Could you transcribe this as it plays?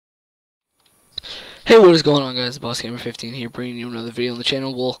Hey, what is going on, guys? Boss Gamer 15 here, bringing you another video on the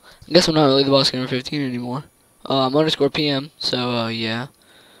channel. Well, I guess I'm not really the Boss Gamer 15 anymore. I'm underscore PM, so, yeah.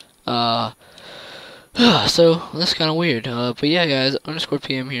 So, that's kind of weird. But yeah, guys, underscore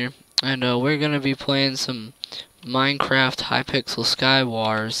PM here. And, we're gonna be playing some Minecraft Hypixel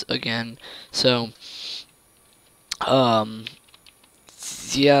Skywars again. So,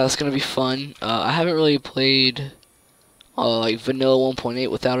 yeah, it's gonna be fun. I haven't really played like vanilla 1.8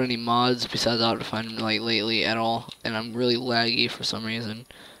 without any mods besides Optifine like lately at all, and I'm really laggy for some reason.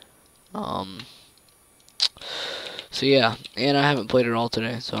 So yeah, and I haven't played it all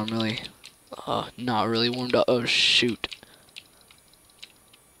today, so I'm really not really warmed up. Oh shoot.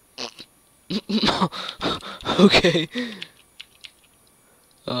 Okay.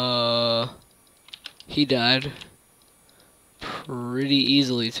 He died pretty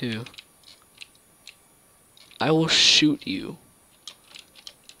easily too. I will shoot you.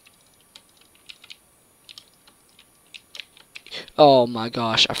 Oh my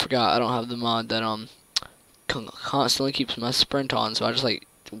gosh, I forgot I don't have the mod that constantly keeps my sprint on, so I just like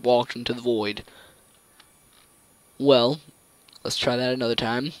walked into the void. Well, let's try that another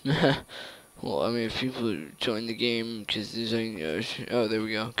time. Well, I mean, if people join the game, because there's oh, there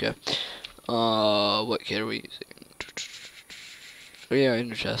we go. Okay. What kit are we using? Oh yeah,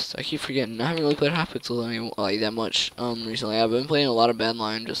 Ender Chest. I keep forgetting. I haven't really played Hypixel like that much recently. I've been playing a lot of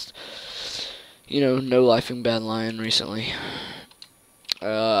Badlion, just no lifing Badlion recently.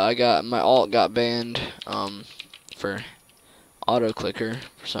 I got my alt got banned for auto clicker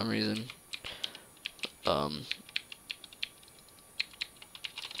for some reason. So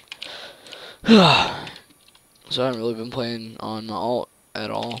I haven't really been playing on my alt at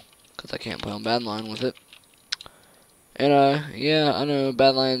all because I can't play on Badlion with it. And yeah, I know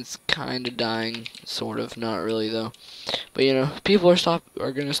Badlion's kind of dying, sort of, not really though. But people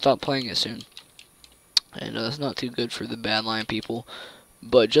are gonna stop playing it soon, and that's not too good for the Badlion people.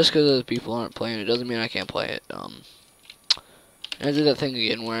 But just because other people aren't playing it doesn't mean I can't play it. I did that thing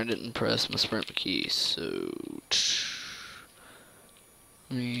again where I didn't press my sprint key, so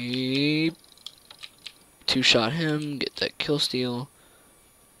me two-shot him, get that kill steal.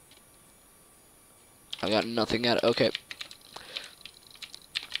 I got nothing at it. Okay.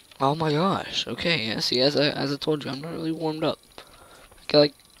 Oh my gosh. Okay. Yeah. See, as I told you, I'm not really warmed up. I got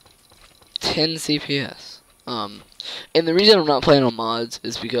like 10 CPS. And the reason I'm not playing on mods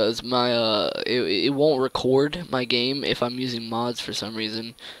is because my it won't record my game if I'm using mods for some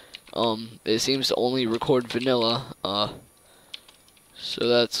reason. It seems to only record vanilla. So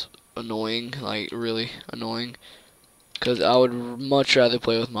that's annoying. Like really annoying. Because I would much rather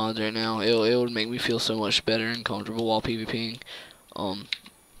play with mods right now. It would make me feel so much better and comfortable while PvPing.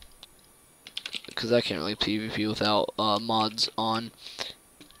 Because I can't really PvP without mods on.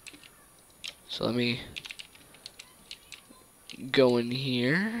 So let me go in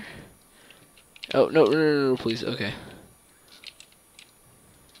here. Oh no, please. Okay.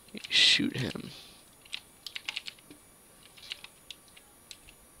 Shoot him.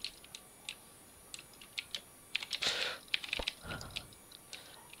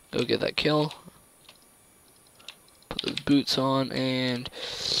 Go get that kill. Put those boots on and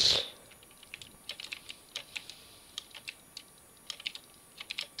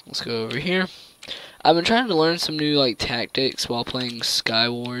let's go over here. I've been trying to learn some new like tactics while playing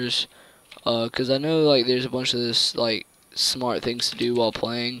Skywars, cause I know like there's a bunch of this like smart things to do while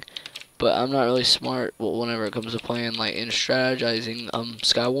playing, but I'm not really smart whenever it comes to playing like in strategizing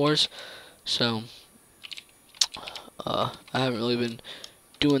Skywars. So I haven't really been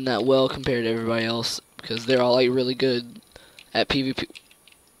doing that well compared to everybody else because they're all like really good at PvP.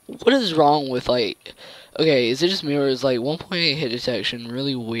 What is wrong with like? Okay, is it just me or is like 1.8 hit detection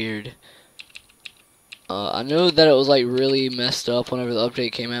really weird? I know that it was like really messed up whenever the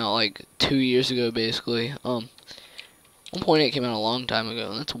update came out like 2 years ago basically. 1.8 came out a long time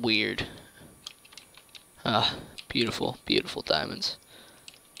ago and that's weird. Beautiful, beautiful diamonds.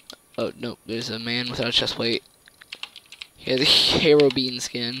 Oh no, there's a man without a chest plate. He has a hero bean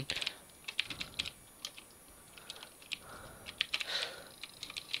skin.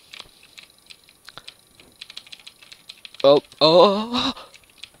 Oh.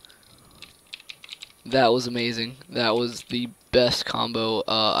 That was amazing. That was the best combo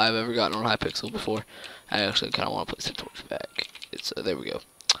I've ever gotten on Hypixel before. I actually kind of want to place the torch back. It's there we go.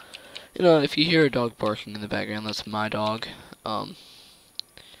 If you hear a dog barking in the background, that's my dog.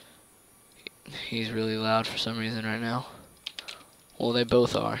 He's really loud for some reason right now. Well, they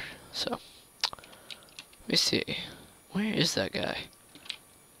both are. So, let me see. Where is that guy?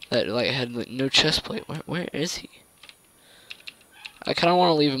 That like had like, no chest plate. Where is he? I kind of want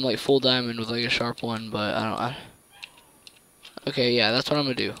to leave him like full diamond with like a sharp one, but I don't. Okay, yeah, that's what I'm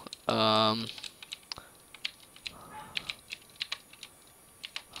gonna do.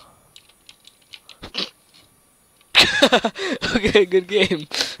 Okay, good game.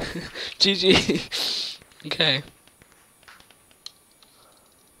 GG. Okay.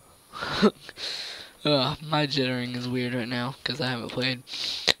 My jittering is weird right now because I haven't played.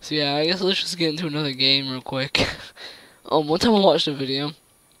 So yeah, I guess let's just get into another game real quick. One time I watched a video,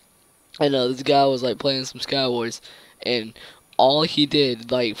 and this guy was like playing some Skywars, and all he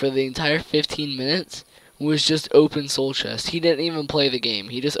did like for the entire 15 minutes was just open soul chest. He didn't even play the game.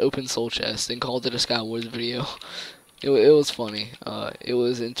 He just opened soul chest and called it a Skywars video. It was funny. It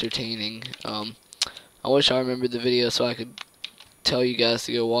was entertaining. I wish I remembered the video so I could tell you guys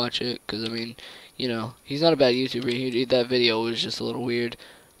to go watch it. Cause I mean, you know, he's not a bad YouTuber. That video was just a little weird.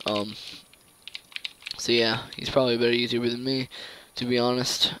 So yeah, he's probably a better YouTuber than me, to be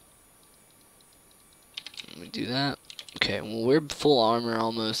honest. Let me do that. Okay, well we're full armor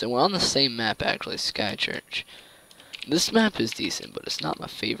almost, and we're on the same map actually, Sky Church. This map is decent, but it's not my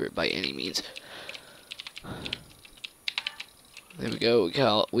favorite by any means. There we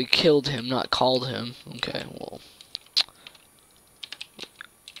go. We killed him, not called him. Okay, well,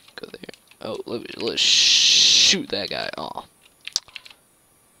 go there. Oh, let's shoot that guy. Oh,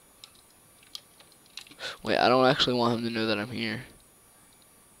 wait, I don't actually want him to know that I'm here.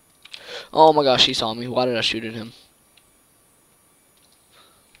 Oh my gosh, he saw me. Why did I shoot at him?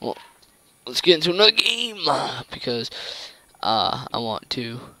 Well, let's get into another game because I want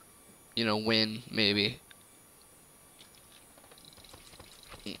to, you know, win maybe.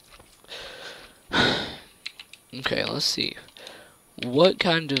 Okay, let's see. What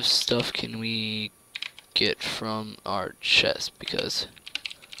kind of stuff can we get from our chest? Because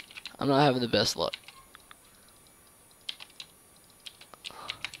I'm not having the best luck.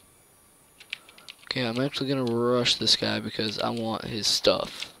 Okay, I'm actually gonna rush this guy because I want his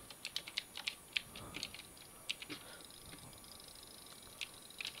stuff.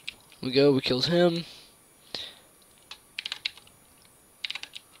 We kills him.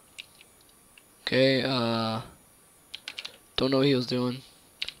 Okay, don't know what he was doing.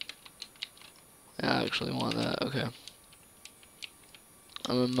 I actually want that, okay.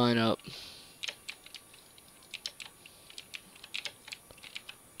 I'm gonna mine up.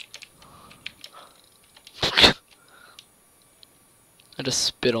 I just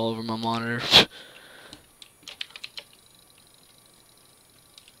spit all over my monitor.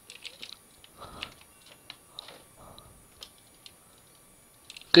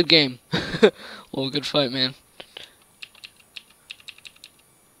 Good game. Well, good fight, man.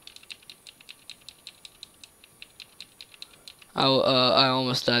 I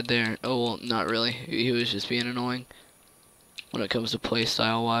almost died there. Oh, well, not really. He was just being annoying when it comes to play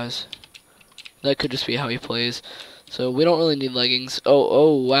style wise. That could just be how he plays. So we don't really need leggings.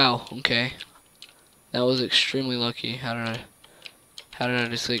 Oh, wow. Okay. That was extremely lucky. How did I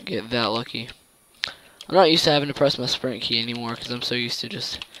just like, get that lucky? I'm not used to having to press my sprint key anymore because I'm so used to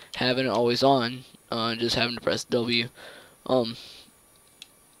just having it always on, just having to press W.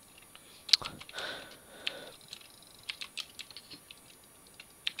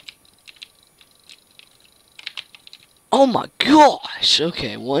 Oh my gosh!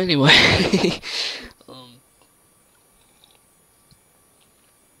 Okay, well anyway.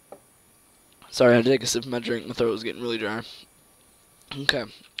 Sorry, I had to take a sip of my drink. My throat was getting really dry. Okay.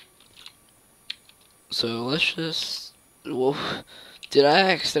 So let's just. Well, did I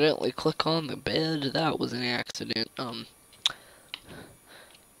accidentally click on the bed? That was an accident.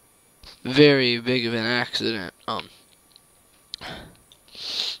 Very big of an accident.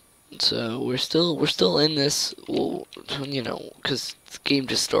 So we're still in this. Well, you know, because the game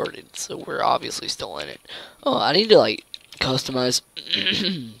just started, so we're obviously still in it. Oh, I need to like customize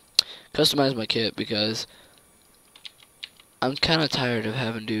customize my kit because I'm kind of tired of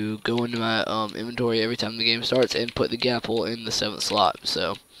having to go into my inventory every time the game starts and put the gap hole in the 7th slot.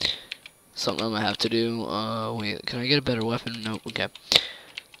 So something I'm gonna have to do. Wait, can I get a better weapon? Nope. Okay.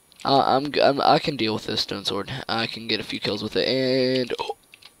 I can deal with this stone sword. I can get a few kills with it, and oh,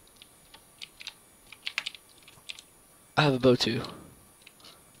 I have a bow too.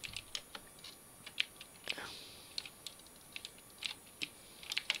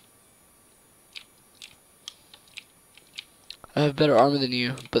 I have better armor than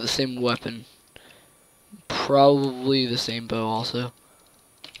you, but the same weapon. Probably the same bow also.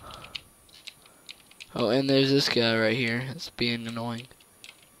 Oh, and there's this guy right here. It's being annoying.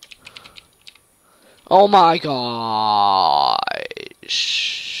 Oh my gosh.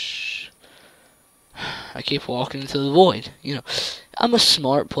 I keep walking into the void. You know, I'm a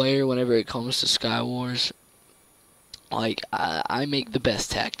smart player whenever it comes to Skywars. Like, I make the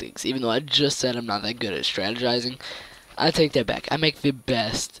best tactics. Even though I just said I'm not that good at strategizing, I take that back. I make the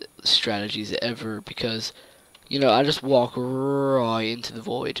best strategies ever because, you know, I just walk right into the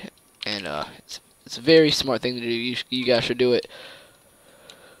void. And it's a very smart thing to do. You guys should do it.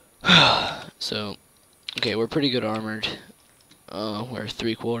 So, okay, we're pretty good armored. We're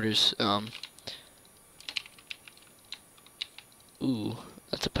 3/4. Ooh,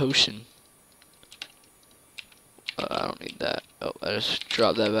 that's a potion. I don't need that. Oh, I just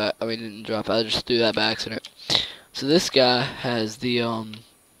dropped that back. I mean, didn't drop it. I just threw that by accident. So this guy has the,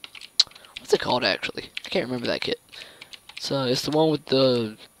 what's it called actually? I can't remember that kit. So it's the one with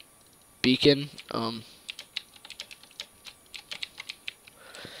the beacon.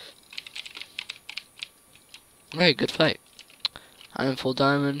 Alright, good fight. I am full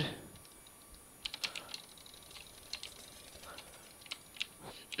diamond.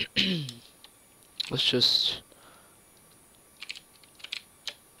 Let's just...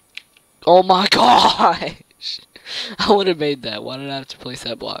 Oh my gosh! I would have made that. Why did I have to place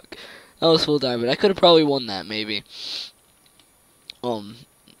that block? That was full diamond. I could have probably won that, maybe. Oh,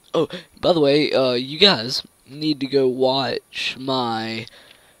 by the way, you guys need to go watch my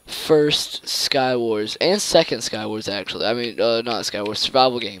first Skywars and second Skywars, actually. I mean, not Skywars,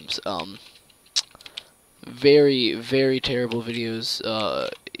 survival games. Very, very terrible videos.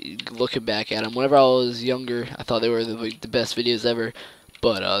 Looking back at them, whenever I was younger, I thought they were the best videos ever,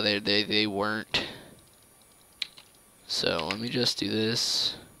 but they weren't. So let me just do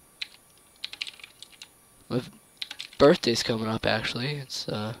this. My birthday's coming up, actually. It's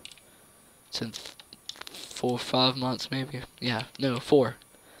in 4 or 5 months, maybe. Yeah, no, 4.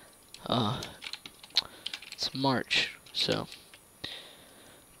 It's March, so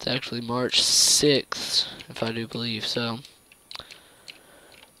it's actually March 6th, if I do believe so.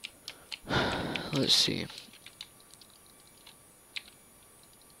 Let's see.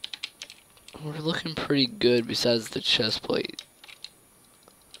 We're looking pretty good besides the chest plate,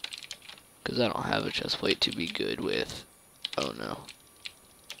 because I don't have a chest plate to be good with. Oh no.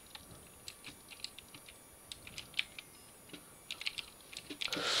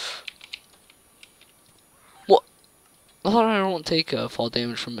 What? I thought I don't take fall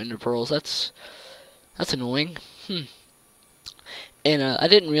damage from ender pearls. That's annoying. And I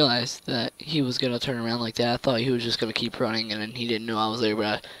didn't realize that he was gonna turn around like that. I thought he was just gonna keep running, and then he didn't know I was there, but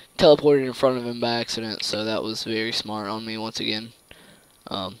I teleported in front of him by accident. So that was very smart on me once again.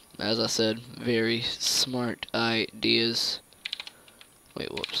 As I said, very smart ideas.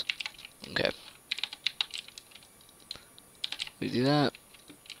 Wait, whoops. Okay. We do that.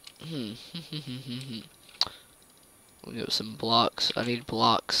 We got some blocks. I need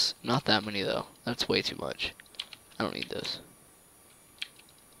blocks. Not that many though. That's way too much. I don't need those.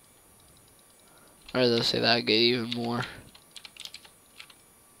 I'd rather say that I get even more.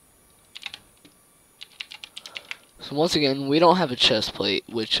 So once again, we don't have a chest plate,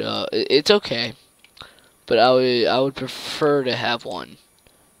 which it's okay, but I would prefer to have one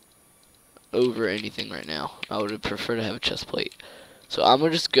over anything right now. I would prefer to have a chest plate. So I'm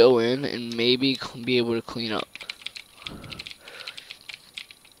gonna just go in and maybe be able to clean up.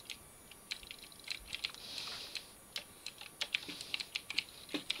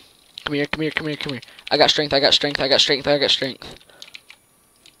 Come here, come here, come here, come here. I got strength, I got strength, I got strength, I got strength.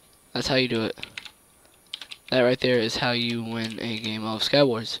 That's how you do it. That right there is how you win a game of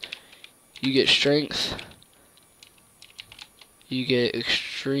Skywars. You get strength. You get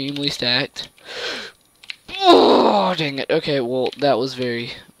extremely stacked. Oh, dang it. Okay, well, that was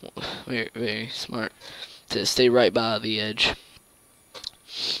very, very, very smart to stay right by the edge.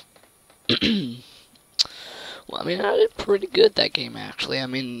 Well, I mean, I did pretty good that game, actually. I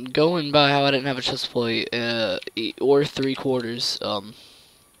mean, going by how I didn't have a chest plate, or 3/4,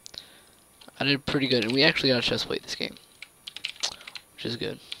 I did pretty good. And we actually got a chest plate this game, which is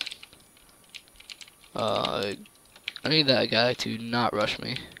good. I need that guy to not rush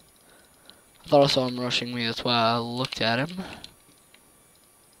me. I thought I saw him rushing me, that's why I looked at him.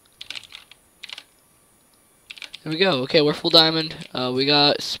 There we go. Okay, we're full diamond. We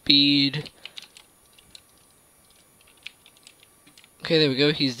got speed. Okay, there we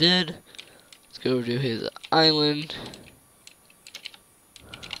go. He's dead. Let's go over to his island.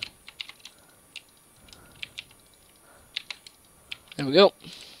 There we go.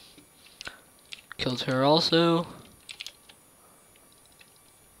 Killed her also.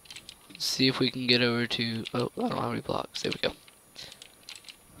 Let's see if we can get over to... Oh, I don't have any blocks. There we go.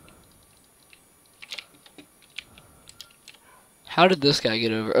 How did this guy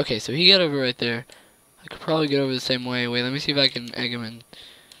get over? Okay, so he got over right there. I could probably get over the same way. Wait, let me see if I can egg him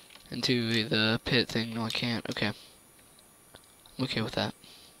into the pit thing. No, I can't. Okay. I'm okay with that.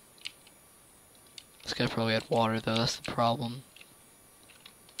 This guy probably had water, though. That's the problem.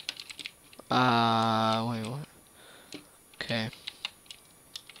 Wait, what? Okay.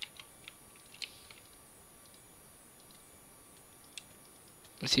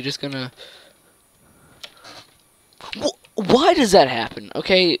 Is he just gonna... Why does that happen?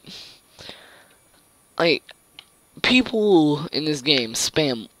 Okay. Like, people in this game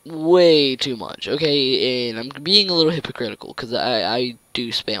spam way too much, okay? And I'm being a little hypocritical, because I do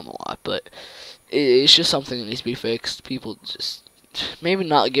spam a lot, but it's just something that needs to be fixed. People just... Maybe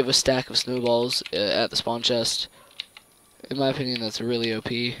not give a stack of snowballs at the spawn chest. In my opinion, that's really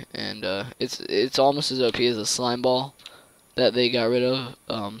OP, and it's almost as OP as a slime ball that they got rid of.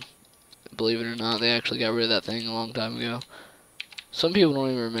 Believe it or not, they actually got rid of that thing a long time ago. Some people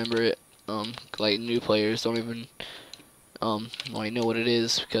don't even remember it. Like new players don't even like know what it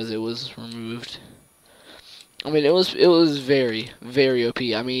is because it was removed. I mean, it was very, very OP.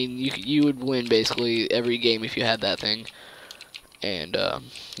 I mean, you would win basically every game if you had that thing. And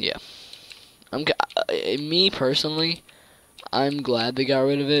yeah, me personally, I'm glad they got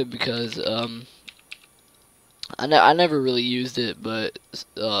rid of it because I never really used it, but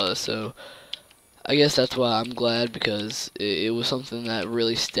so I guess that's why I'm glad, because it was something that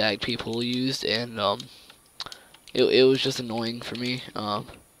really stacked people used, and it was just annoying for me. But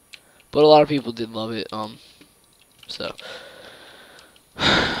a lot of people did love it. So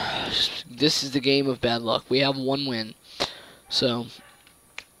this is the game of bad luck. We have one win. So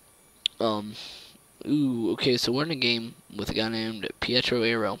ooh, okay, so we're in a game with a guy named Pietro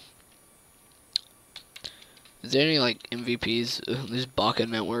Aero. Is there any, like, MVPs? There's Baka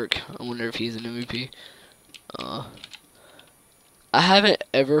Network. I wonder if he's an MVP. I haven't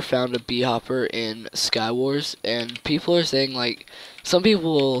ever found a B-hopper in Skywars, and people are saying, like, some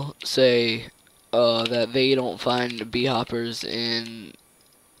people say, that they don't find B-hoppers in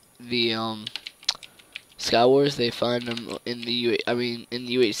the, Skywars. They find them in the in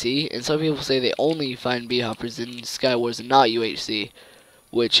UHC, and some people say they only find B-hoppers in Skywars and not UHC,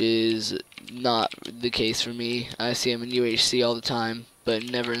 which is not the case for me. I see them in UHC all the time, but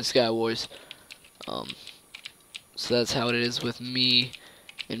never in Skywars. So that's how it is with me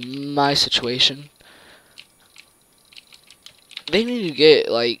in my situation. They need to get,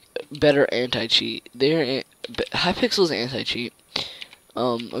 like, better anti-cheat. Hypixel's anti-cheat.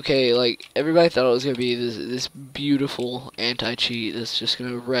 Okay, like, everybody thought it was gonna be this beautiful anti-cheat that's just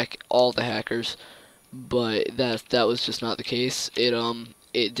gonna wreck all the hackers, but that was just not the case.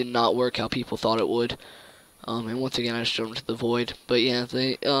 It did not work how people thought it would. And once again, I just jumped to the void. But yeah,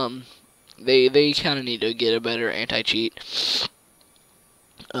 they kind of need to get a better anti-cheat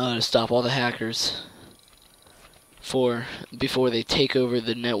to stop all the hackers before they take over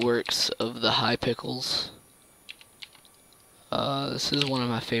the networks of the high pickles. This is one of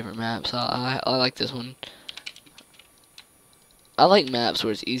my favorite maps. I like this one. I like maps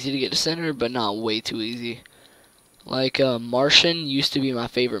where it's easy to get to center, but not way too easy. Like, Martian used to be my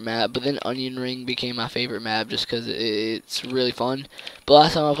favorite map, but then Onion Ring became my favorite map just because it's really fun. But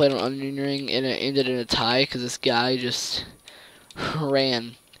last time I played on Onion Ring, and it ended in a tie because this guy just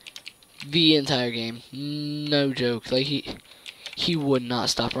ran the entire game. No joke. Like, he would not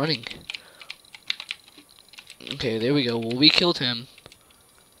stop running. Okay, there we go. Well, we killed him.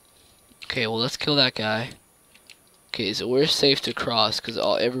 Okay, well, let's kill that guy. Okay, so we're safe to cross because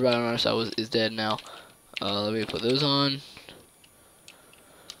everybody on our side is dead now. Let me put those on.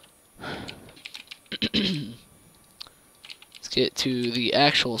 Let's get to the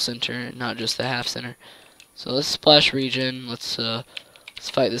actual center, not just the half center. So let's splash region. Let's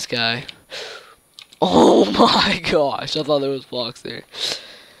fight this guy. Oh my gosh! I thought there was blocks there.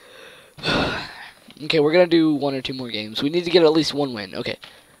 Okay, we're gonna do one or two more games. We need to get at least one win. Okay.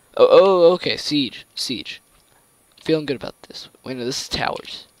 Oh, okay. Siege. Feeling good about this. Wait, no, this is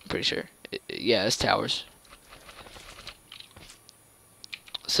towers. I'm pretty sure. Yeah, it's towers.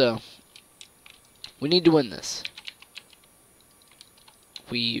 So, we need to win this.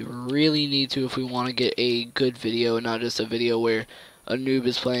 We really need to if we want to get a good video, and not just a video where a noob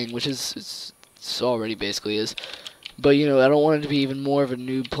is playing, which it's already basically is. But, you know, I don't want it to be even more of a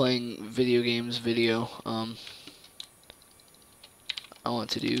noob playing video games video. I want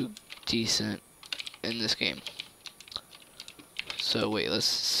to do decent in this game. So, wait, let's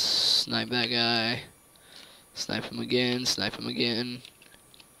snipe that guy. Snipe him again, snipe him again.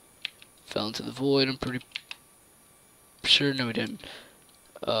 Fell into the void, I'm pretty sure. No, he didn't.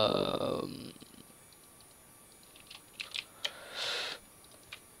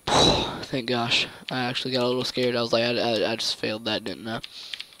 Thank gosh. I actually got a little scared. I was like, I just failed that, didn't I?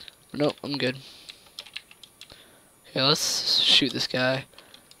 But nope, I'm good. Okay, let's shoot this guy.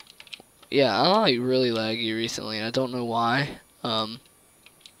 Yeah, I'm like really laggy recently, and I don't know why. I'm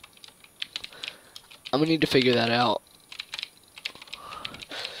gonna need to figure that out.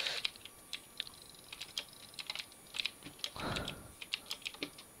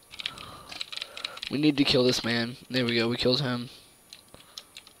 We need to kill this man. There we go, we killed him.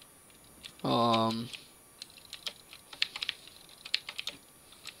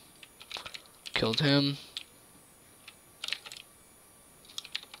 Killed him.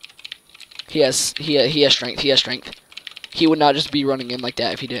 He has strength. He has strength. He would not just be running in like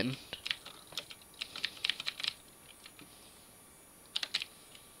that if he didn't.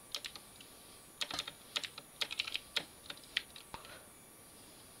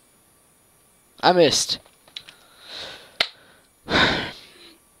 I missed.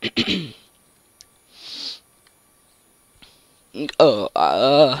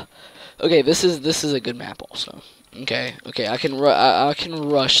 Okay, this is a good map also. Okay, I can I can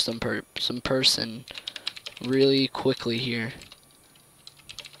rush some person really quickly here.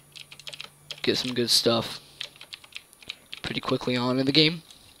 Get some good stuff pretty quickly on in the game.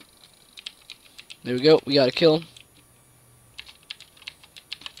 There we go. We got a kill.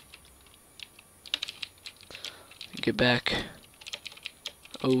 Get back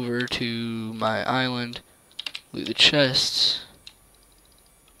over to my island. Loot the chests.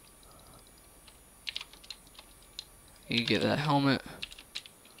 You get that helmet.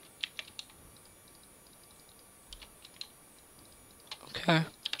 Okay.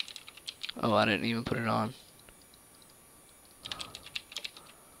 Oh, I didn't even put it on.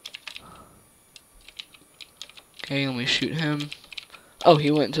 Okay, let me shoot him. Oh, he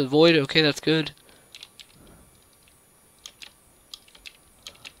went into the void. Okay, that's good.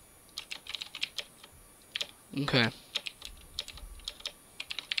 Okay.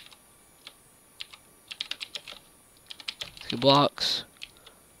 Two blocks.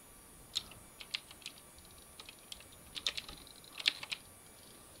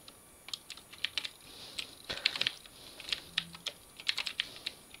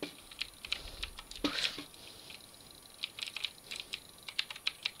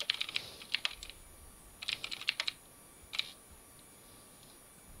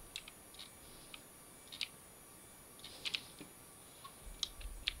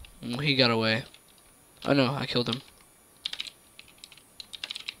 He got away. Oh no, I killed him.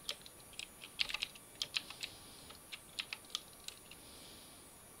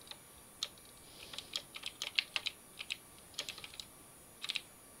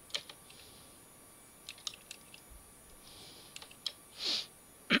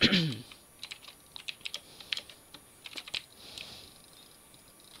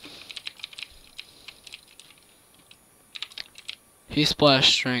 He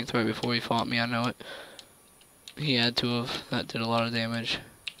splashed strength right before he fought me, I know it. He had to have. That did a lot of damage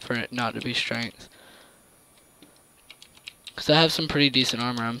for it not to be strength. Because I have some pretty decent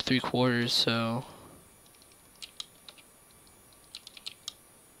armor. I'm 3/4, so...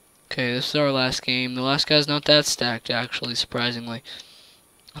 Okay, this is our last game. The last guy's not that stacked, actually, surprisingly.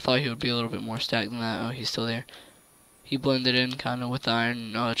 I thought he would be a little bit more stacked than that. Oh, he's still there. He blended in kind of with the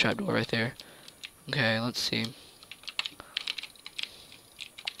iron trapdoor right there. Okay, let's see.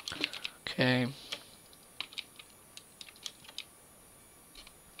 Okay.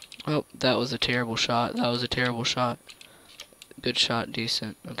 Oh, that was a terrible shot. That was a terrible shot. Good shot,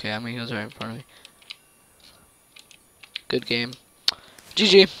 decent. Okay, I mean, he was right in front of me. Good game.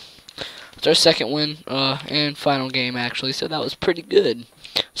 GG. It's our second win, and final game, actually, so that was pretty good.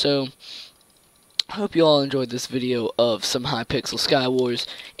 So, I hope you all enjoyed this video of some Hypixel Skywars.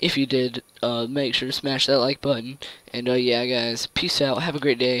 If you did, make sure to smash that like button. And, yeah, guys, peace out, have a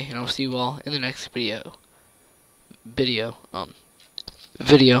great day, and I'll see you all in the next video.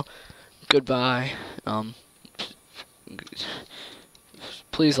 Goodbye.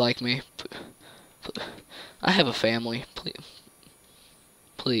 Please like me. I have a family.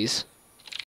 Please.